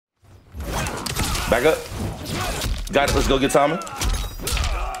Back up. Got it. Let's go get Tommy.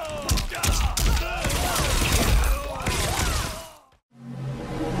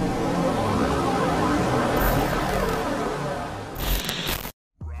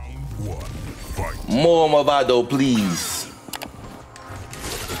 More Mavado, please.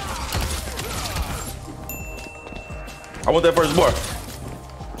 I want that first bar.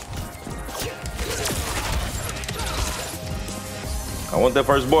 I want that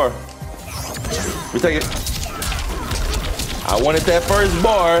first bar. We take it. I wanted that first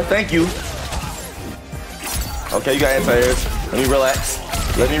bar. Thank you. Okay, you got anti-airs. Let me relax.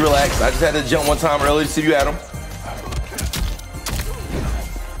 Let me relax. I just had to jump one time earlier to see if you had them.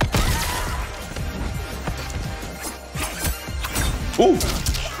 Ooh.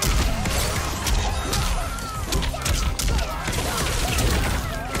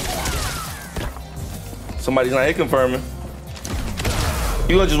 Somebody's not hit confirming.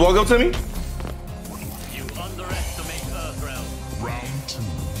 You gonna just walk up to me? You underestimate Earthrealm. Round 2.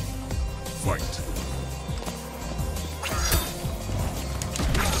 Fight.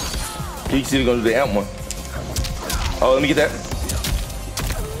 You see, gonna do the amp one. Oh, let me get that.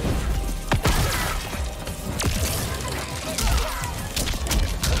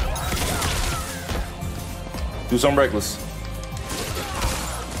 Do something reckless.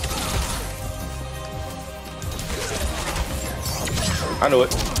 I know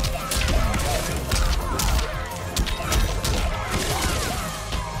it.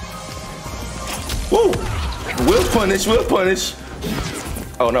 Woo! We'll punish, we'll punish.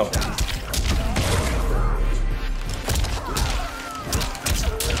 Oh no.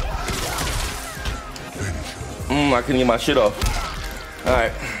 I couldn't get my shit off. All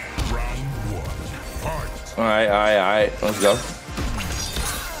right. All right. Let's go.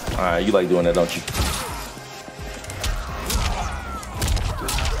 All right, you like doing that, don't you?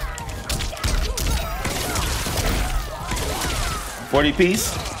 $40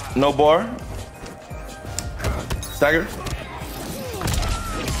 piece, no bar. Stagger.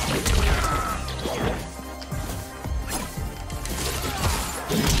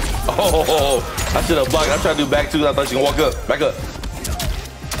 Oh, I should have blocked. I tried to do back two. I thought she can walk up. Back up.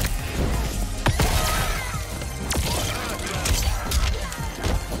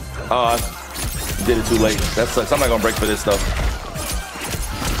 Oh, I did it too late. That sucks. I'm not gonna break for this stuff.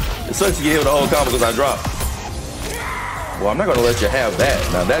 It sucks to get hit with the whole combo because I dropped. Well, I'm not gonna let you have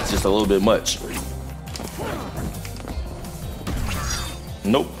that. Now that's just a little bit much.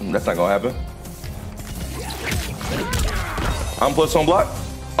 Nope, that's not gonna happen. I'm plus on block.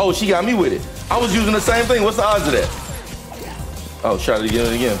 Oh, she got me with it. I was using the same thing. What's the odds of that? Oh, try it again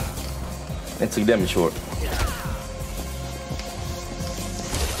and again. And took damage short.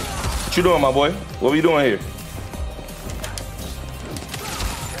 What you doing, my boy? What are you doing here?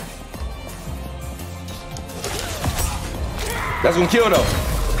 That's gonna kill though.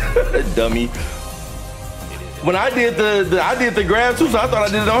 Dummy. When I did the grab too, so I thought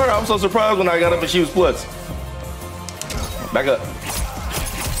I did it on her. I was so surprised when I got up and she was plus. Back up.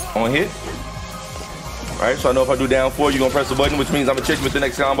 On hit. All right, so I know if I do down 4, you're gonna press the button, which means I'm gonna check you with the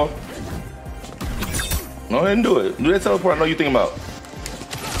next combo. Go ahead and do it. Do that teleport I know you're thinking about.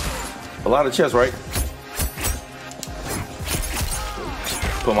 A lot of chest, right?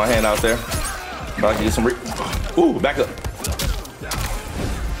 Put my hand out there. But I can get some ooh, back up.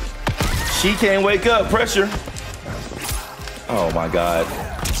 She can't wake up. Pressure. Oh my God.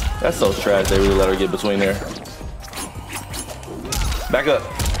 That's so trash. They really let her get between there. Back up.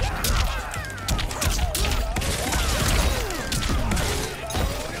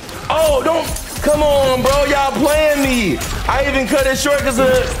 Oh, don't. Come on, bro. Y'all playing me. I even cut it short because of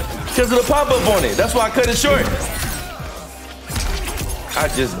the pop-up on it. That's why I cut it short. I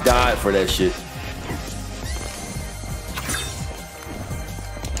just died for that shit.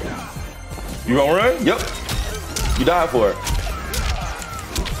 You gonna run? Yep. You died for it.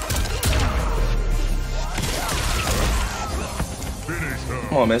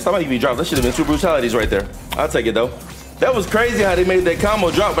 Come on, man. Stop making me drop. That should have been 2 brutalities right there. I'll take it, though. That was crazy how they made that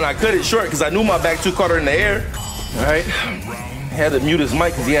combo drop when I cut it short because I knew my back 2 caught her in the air. All right. Had to mute his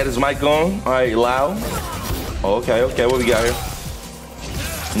mic because he had his mic on. All right, loud. Oh, okay. What we got here?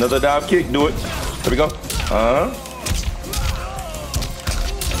 Another dive kick. Do it. There we go. All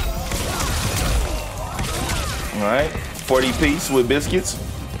right. 40 piece with biscuits.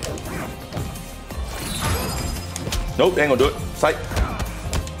 Nope, they ain't gonna do it. Sight.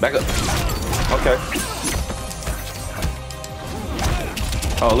 Back up. Okay.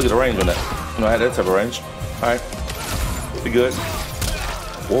 Oh, look at the range on that. You know, I had that type of range. All right. Be good.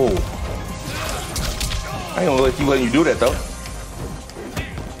 Whoa. I ain't gonna let you do that though.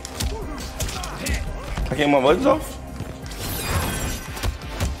 I can't get my buttons off.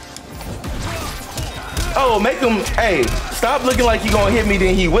 Oh, make him, hey, stop looking like he gonna hit me,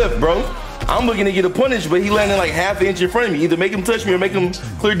 then he whip, bro. I'm looking to get a punish, but he landing like half an inch in front of me. Either make him touch me or make him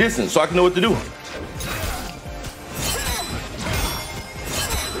clear distance so I can know what to do.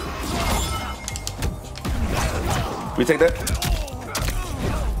 We take that?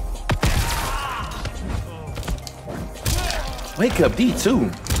 Wake up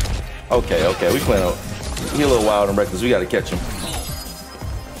D2. Okay, we playing out. He a little wild and reckless. We gotta catch him.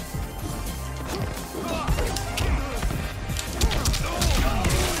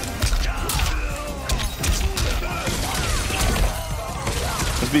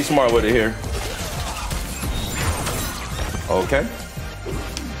 Let's be smart with it here. Okay.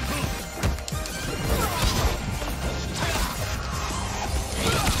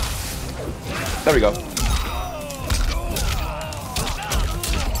 There we go.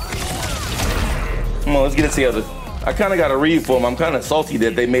 Come on, let's get it together. I kind of got a read for him. I'm kind of salty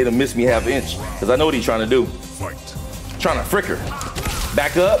that they made him miss me half inch because I know what he's trying to do. Trying to frick her.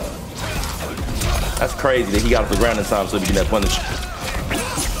 Back up. That's crazy that he got off the ground in time so he can get that punish.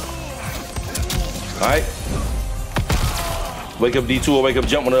 All right. Wake up D2 or wake up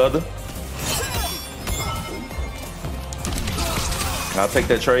jump on the other. I'll take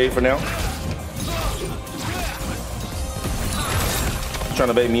that trade for now. Trying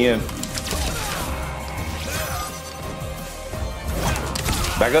to bait me in.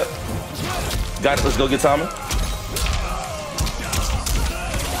 Back up. Got it. Let's go get Tommy.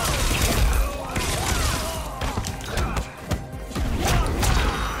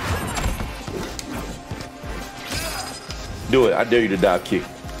 Do it. I dare you to dive kick.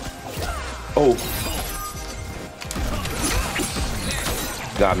 Oh.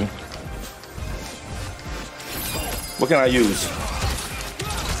 Got me. What can I use?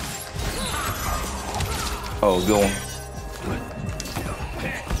 Oh, go on.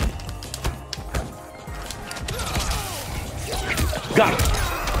 Got it.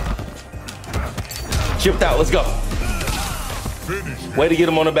 Chipped out. Let's go. Way to get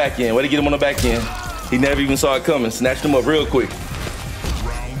him on the back end. Way to get him on the back end. He never even saw it coming. Snatched him up real quick.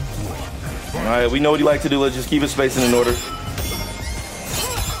 All right, we know what he likes to do. Let's just keep his spacing in order.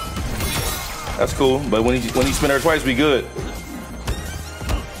 That's cool. But when he spin her twice, we good.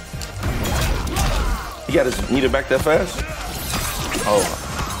 He got his meter back that fast? Oh.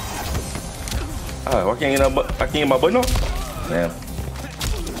 I can't get my button off? Damn.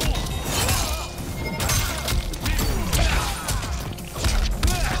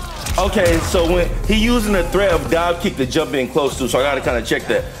 Okay, so when he using the threat of dive kick to jump in close to, so I gotta kind of check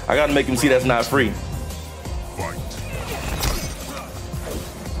that. I gotta make him see that's not free.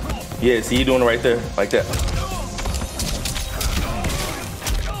 Yeah, see, he doing it right there, like that.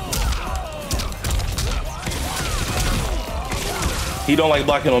 He don't like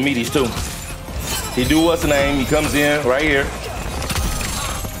blocking on meaties too. He do what's the name? He comes in right here.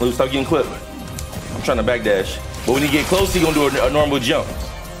 Luke, stop getting clipped. I'm trying to backdash, but when he get close, he gonna do a normal jump.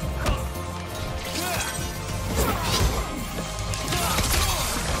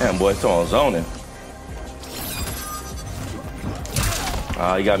 Damn, boy, it's on zoning.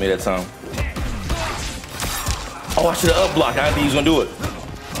 Ah, he got me that time. Oh, I should have up blocked. I didn't think he was gonna do it.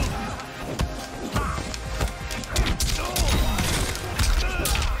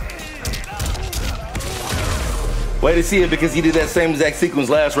 Way to see it because he did that same exact sequence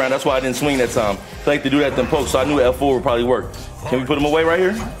last round. That's why I didn't swing that time. I like to do that then poke, so I knew F4 would probably work. Can we put him away right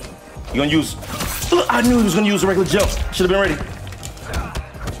here? You gonna use? Look, I knew he was gonna use a regular jump. Should have been ready.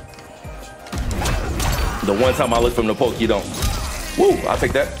 The one time I look from the poke, you don't. Woo, I'll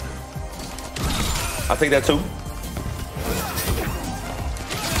take that. I'll take that too.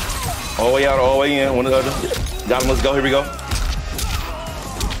 All the way out, all the way in, one or the other. Got him, let's go, here we go.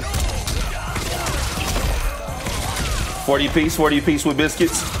 40 piece with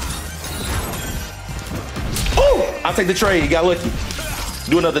biscuits. Oh, I'll take the trade, he got lucky.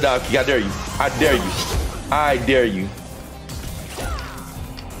 Do another dive kick, I dare you. I dare you. I dare you.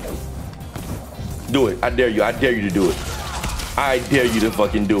 Do it. I dare you. I dare you to do it. I dare you to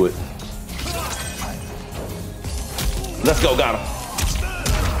fucking do it. Let's go. Got him.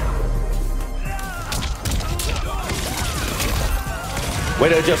 Way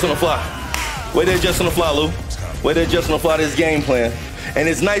to adjust on the fly. Way to adjust on the fly, Lou. Way to adjust on the fly to his game plan. And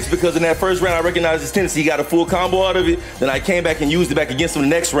it's nice because in that first round, I recognized his tendency. He got a full combo out of it. Then I came back and used it back against him the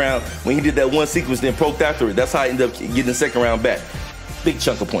next round when he did that one sequence, then poked after it. That's how I ended up getting the second round back. Big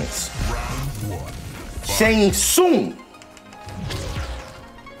chunk of points. Shang Tsung.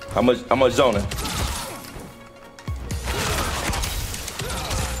 How much zoning?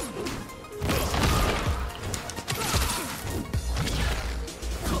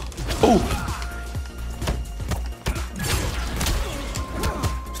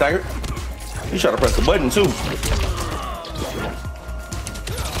 Stagger. You try to press the button too.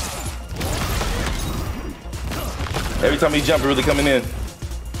 Every time he jump, really coming in.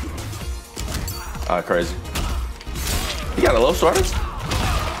 Ah, crazy. He got a low starter.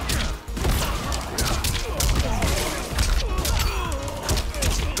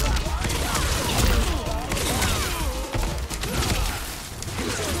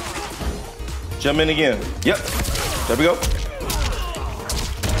 Jump in again. Yep. There we go.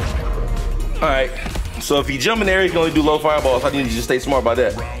 All right. So if you jump in the area, you can only do low fireballs. I need you to just stay smart about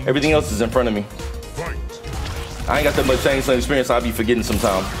that. Everything else is in front of me. I ain't got that much Shang Tsung experience, so I'll be forgetting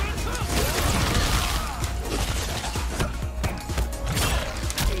sometimes.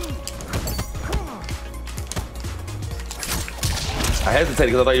 I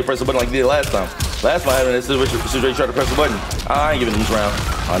hesitated because I thought you pressed the button like you did last time. Last time I had in this situation, you tried to press the button. I ain't giving this round.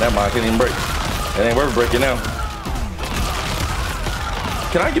 Oh, never mind. I can't even break. It ain't worth breaking now.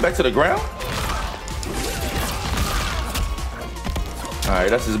 Can I get back to the ground? All right,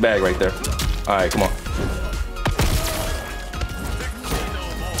 that's his bag right there. All right, come on.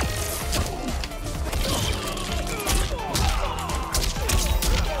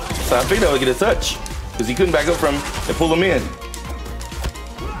 So I figured I would get a touch because he couldn't back up from and pull him in.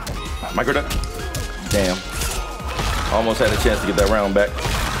 Micro duck. Damn. Almost had a chance to get that round back.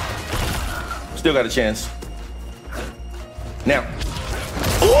 Still got a chance. Now.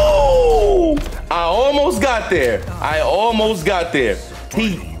 Ooh! I almost got there. I almost got there.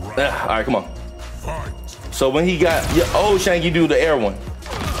 He. All right, come on. So when he got, oh, Shang, you do the air one.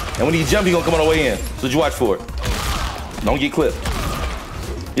 And when he jump, he gonna come on the way in. So you watch for it. Don't get clipped.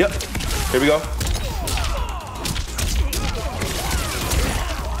 Yep. Here we go.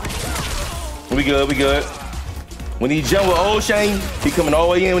 We good, we good. When he jump with old Shang, he coming all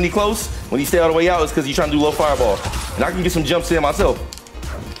the way in when he close. When he stay all the way out, it's because he's trying to do low fireball. And I can get some jumps in myself.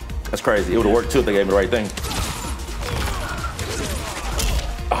 That's crazy. It would have worked too if they gave me the right thing.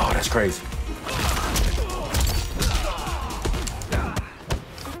 Oh, that's crazy.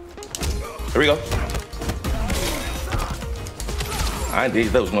 Here we go. I didn't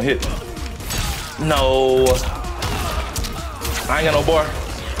think that was gonna hit. No. I ain't got no bar.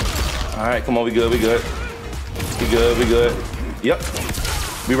 All right, come on, we good, we good. We good, we good. Yep.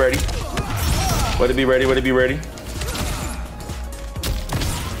 Be ready. Way to be ready, way to be ready.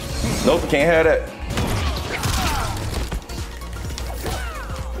 Nope, can't have that.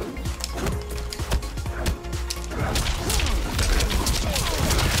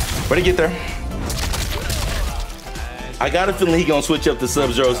 Ready to get there. I got a feeling he gonna switch up to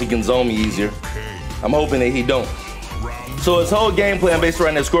Sub-Zero so he can zone me easier. I'm hoping that he don't. So his whole game plan based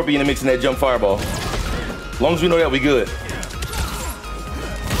around that Scorpion and mixing that jump fireball. As long as we know that, we good.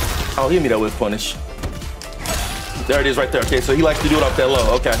 Oh, give me that whiff punish. There it is right there. Okay, so he likes to do it off that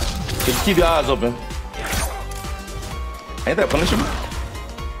low. Okay. Just keep your eyes open. Ain't that punishable?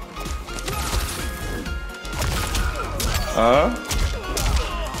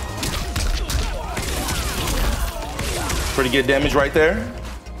 Pretty good damage right there.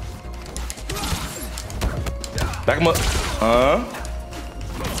 Back him up.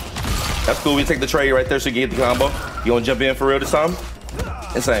 That's cool. We take the trade right there so you can get the combo. You want to jump in for real this time?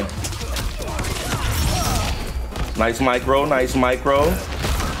 Insane. Nice micro, nice micro.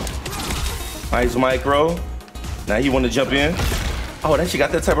 Nice micro. Now he want to jump in. Oh, that she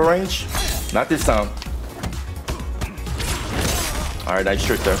got that type of range? Not this time. All right, nice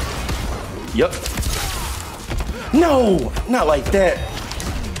trick there. Yup. No, not like that.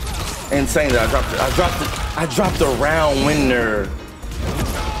 Insane that I dropped the round winner.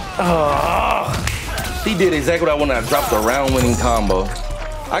 Oh, he did exactly what I wanted. I dropped the round winning combo.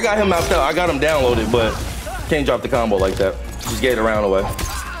 I got him out there. I got him downloaded, but can't drop the combo like that. Just gave the round away.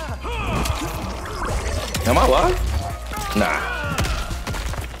 Am I live? Nah.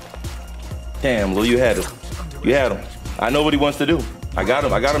 Damn, Lou, you had him. You had him. I know what he wants to do. I got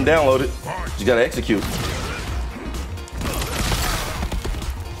him downloaded. Just gotta execute.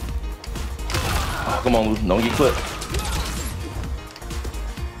 Oh, come on, Lou. Don't get clipped.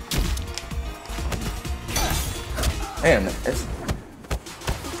 Man, that's...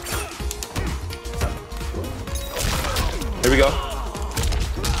 Here we go.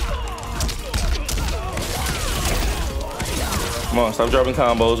 Come on, stop dropping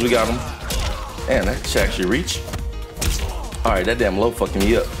combos. We got him. Man, that should actually reach. All right, that damn low fucking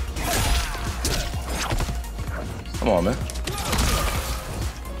me up. Come on, man.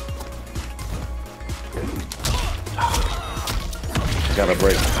 I gotta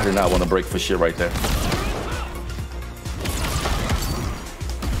break. I did not want to break for shit right there.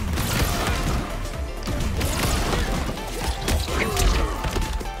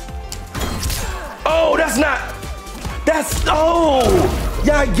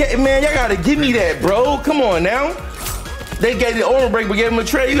 Y'all get, man, y'all gotta give me that, bro. Come on now. They gave the armor break, but gave him a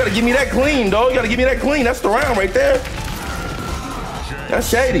trade. You gotta give me that clean, dog. You gotta give me that clean. That's the round right there. That's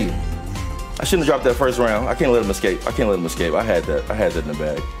shady. I shouldn't have dropped that first round. I can't let him escape. I can't let him escape. I had that. I had that in the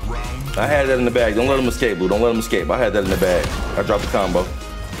bag. I had that in the bag. Don't let him escape, Blue. Don't let him escape. I had that in the bag. I dropped the combo.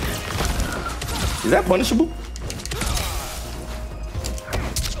 Is that punishable?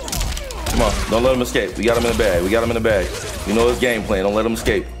 Come on. Don't let him escape. We got him in the bag. We got him in the bag. You know his game plan. Don't let him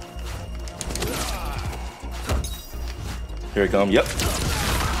escape. Here he come. Yep.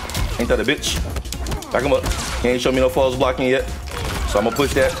 Ain't that a bitch? Back him up. He ain't show me no false blocking yet. So I'm gonna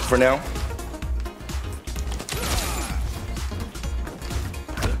push that for now.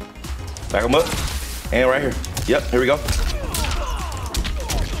 Back him up. And right here. Yep, here we go.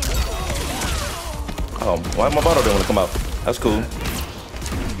 Oh, why my bottle don't want to come out? That's cool.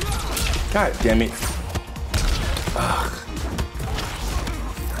 God damn it. Ugh.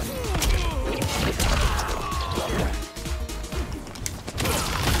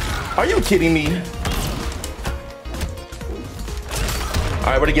 Are you kidding me? All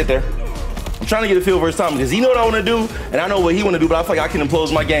right, where to get there? I'm trying to get a feel for his time because he know what I want to do, and I know what he want to do, but I feel like I can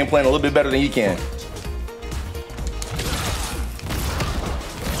impose my game plan a little bit better than he can.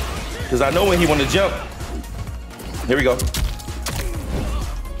 Because I know when he want to jump. Here we go.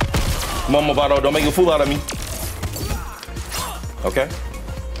 Come on, Mavado, don't make a fool out of me. Okay.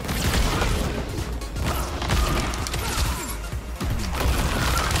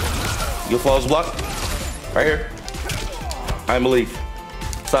 Your falls block. Right here. I believe.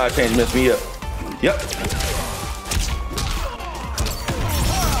 Side change messed me up. Yep.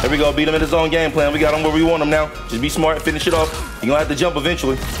 There we go. Beat him in his own game plan. We got him where we want him now. Just be smart. Finish it off. You're going to have to jump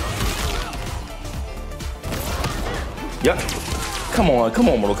eventually. Yep. Come on. Come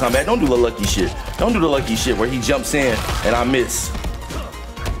on, Mortal Kombat. Don't do the lucky shit. Don't do the lucky shit where he jumps in and I miss.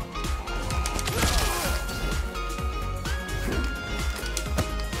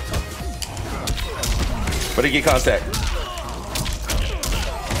 Where they get contact?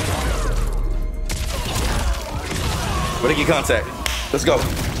 Where they get contact? Let's go.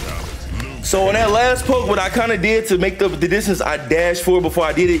 So on that last poke, what I kind of did to make the distance I dashed for before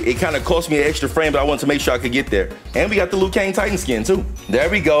I did it, it kind of cost me an extra frame, but I wanted to make sure I could get there. And we got the Liu Kang Titan skin too. There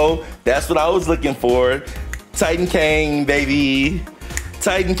we go. That's what I was looking for. Titan Kang, baby.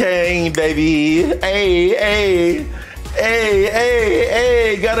 Titan Kang, baby. Hey, hey. Hey, hey,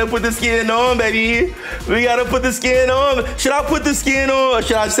 hey, gotta put the skin on, baby. We gotta put the skin on. Should I put the skin on or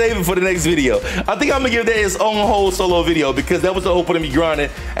should I save it for the next video? I think I'm gonna give that its own whole solo video because that was the whole point of me grinding.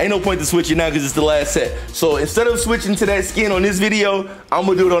 Ain't no point to switch it now because it's the last set. So instead of switching to that skin on this video, I'm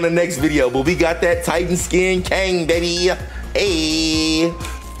gonna do it on the next video. But we got that Titan skin Kang, baby. Hey.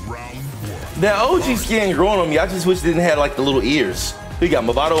 That OG skin growing on me, I just wish it didn't have like the little ears. We got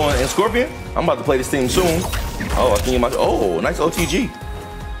Mavado and Scorpion. I'm about to play this thing soon. Oh, I think my, oh, nice OTG.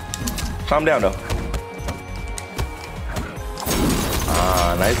 Calm down though.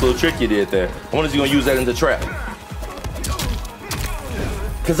 Ah, nice little trick you did there. I wonder if you're gonna use that as a trap.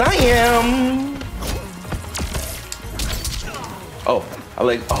 Cause I am. Oh, I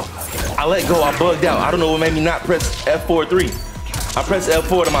let go. I bugged out. I don't know what made me not press F4-3. I pressed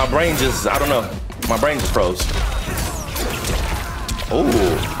F4 to my brain just, I don't know. My brain just froze.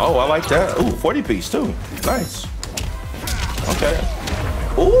 Oh, I like that. Ooh, 40 piece too. Nice. Okay.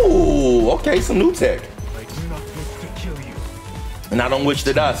 Ooh, okay, some new tech. And I don't wish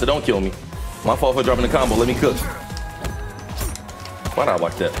to die, so don't kill me. My fault for dropping the combo. Let me cook. Why'd I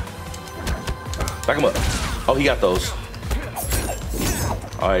like that? Back him up. Oh, he got those.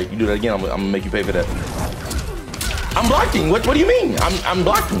 All right, you do that again. I'm gonna make you pay for that. I'm blocking. What do you mean? I'm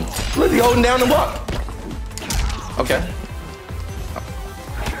blocking. Literally holding down the block. Okay.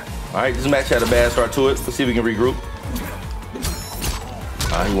 All right, this match had a bad start to it. Let's see if we can regroup.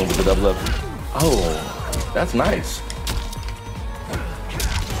 He went with the double up. Oh, that's nice.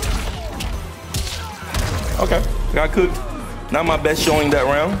 Okay, got cooked. Not my best showing that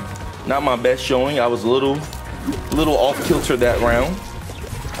round. Not my best showing. I was a little off kilter that round.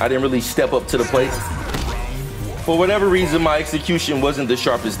 I didn't really step up to the plate. For whatever reason, my execution wasn't the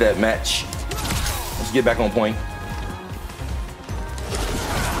sharpest that match. Let's get back on point.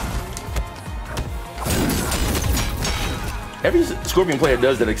 Every Scorpion player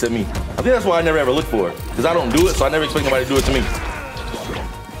does that except me. I think that's why I never ever look for it. Because I don't do it, so I never expect nobody to do it to me.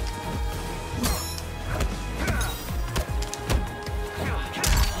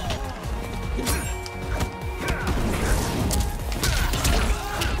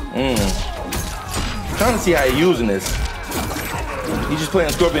 Trying to see how he's using this. He's just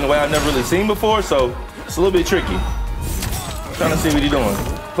playing Scorpion the way I've never really seen before, so it's a little bit tricky. Trying to see what he's doing.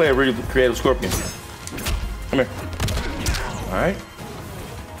 Play a really creative scorpion. Come here. All right.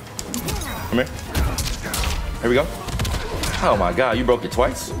 Come here. Here we go. Oh my God, you broke it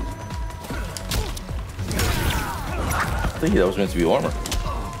twice? I think that was meant to be armor.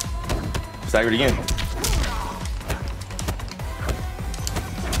 Staggered again.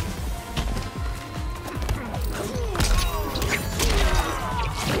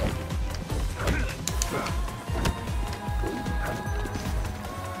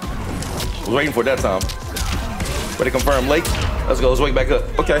 Was waiting for that time. Ready to confirm late? Let's go, let's wake back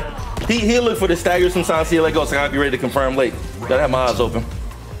up. Okay. He'll look for the stagger sometimes, he'll let go, so I gotta be ready to confirm late. Gotta have my eyes open.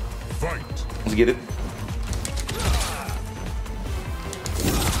 Let's get it.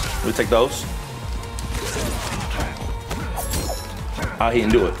 We'll take those. He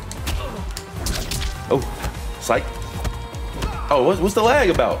didn't do it. Oh, psych. Oh, what's the lag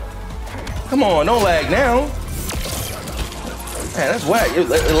about? Come on, don't lag now. Man, that's whack. It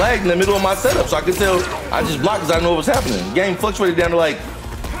lagged in the middle of my setup, so I could tell I just blocked because I didn't know what was happening. The game fluctuated down to like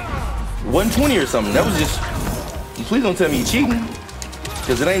 120 or something. That was just, please don't tell me you're cheating,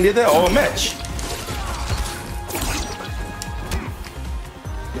 because it ain't did that all match.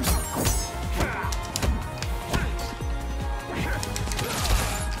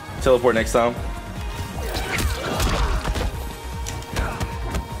 Teleport next time.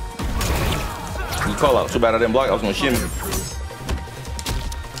 You call out. Too bad I didn't block. I was gonna shimmy.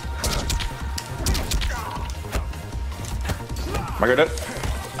 Micro duck.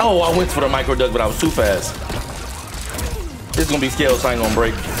 Oh, I went for the micro duck, but I was too fast. This is gonna be scaled, so I ain't gonna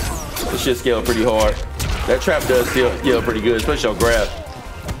break. This shit scaled pretty hard. That trap does scale pretty good, especially on grab.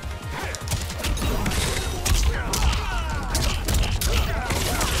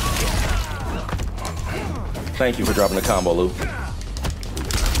 Thank you for dropping the combo, Lou.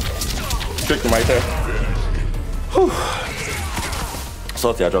 Tricked him right there. Whew.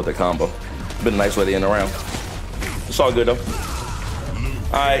 Salty, I dropped that combo. Been a nice way to end the round. It's all good though.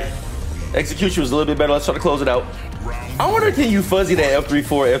 All right, execution was a little bit better. Let's try to close it out. I wonder, can you fuzzy that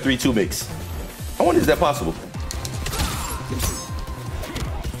F3-4, F3-2 mix? I wonder, is that possible?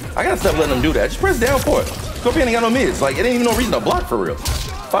 I gotta stop letting them do that. Just press down for it. Scorpion ain't got no mids. Like, it ain't even no reason to block for real.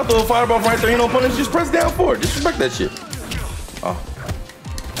 If I throw a fireball from right there, you know, opponents, just press down for it. Disrespect that shit. Oh.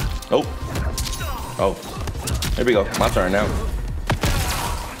 Nope. Oh. Here we go. My turn now.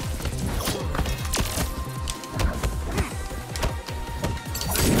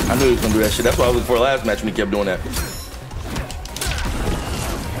 I knew he was gonna do that shit. That's why I was looking for last match when he kept doing that.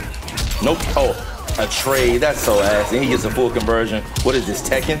 Nope. Oh, a trade. That's so ass. And he gets a full conversion. What is this,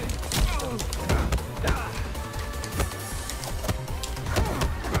 Tekken?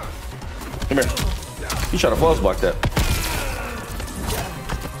 Come here. You try to false block that.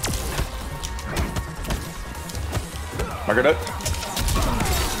 Marker duck.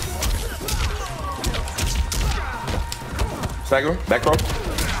 Stagger. Back throw.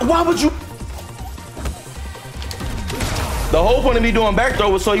 Why would you? The whole point of me doing back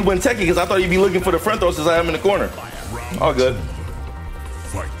throw was so he wouldn't tech it, because I thought he'd be looking for the front throw since I have him in the corner. All good.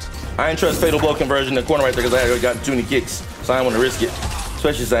 I ain't trust fatal blow conversion in the corner right there because I had got too many kicks, so I didn't want to risk it.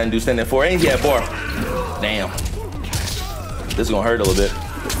 Especially since I didn't do stand there for. And he had bar. Damn. This is gonna hurt a little bit.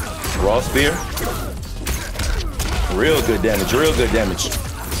 Raw spear. Real good damage. Real good damage.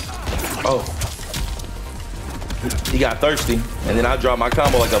 Oh. He got thirsty, and then I dropped my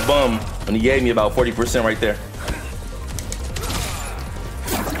combo like a bum when he gave me about 40% right there.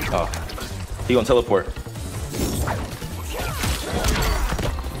 Oh, he gonna teleport.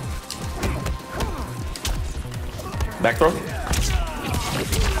 Back throw.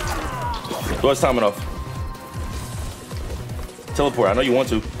 Throw his timing off. Teleport, I know you want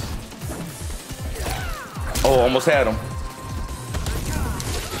to. Oh, almost had him.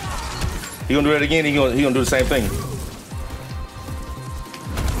 He gonna do it again, he gonna do the same thing.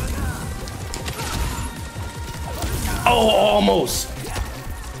 Oh, almost.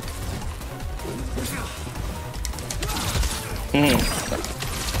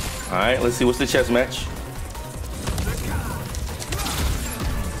 All right, let's see, what's the chess match?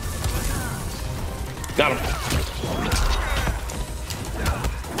 Got him.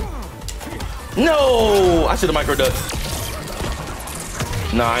 No, I should have micro ducked.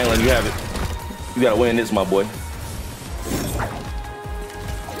 Nah, I ain't letting you have it. You gotta win this, my boy.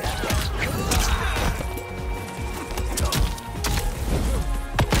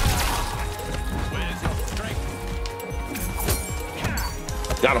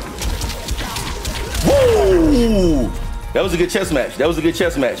 Got him. Whoa! That was a good chess match. That was a good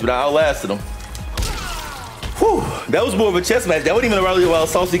chess match, but I outlasted him. Whew. That was more of a chess match. That wasn't even really well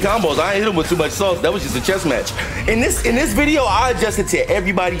saucy combos. I ain't hit him with too much sauce. That was just a chess match. In this video, I adjusted to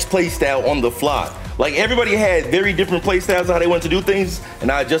everybody's play style on the fly. Like, everybody had very different play styles of how they wanted to do things, and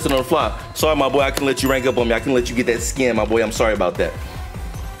I adjusted on the fly. Sorry, my boy, I can let you rank up on me. I can let you get that skin, my boy. I'm sorry about that.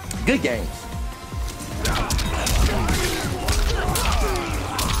 Good games.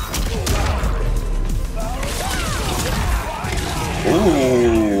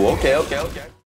 Ooh, okay.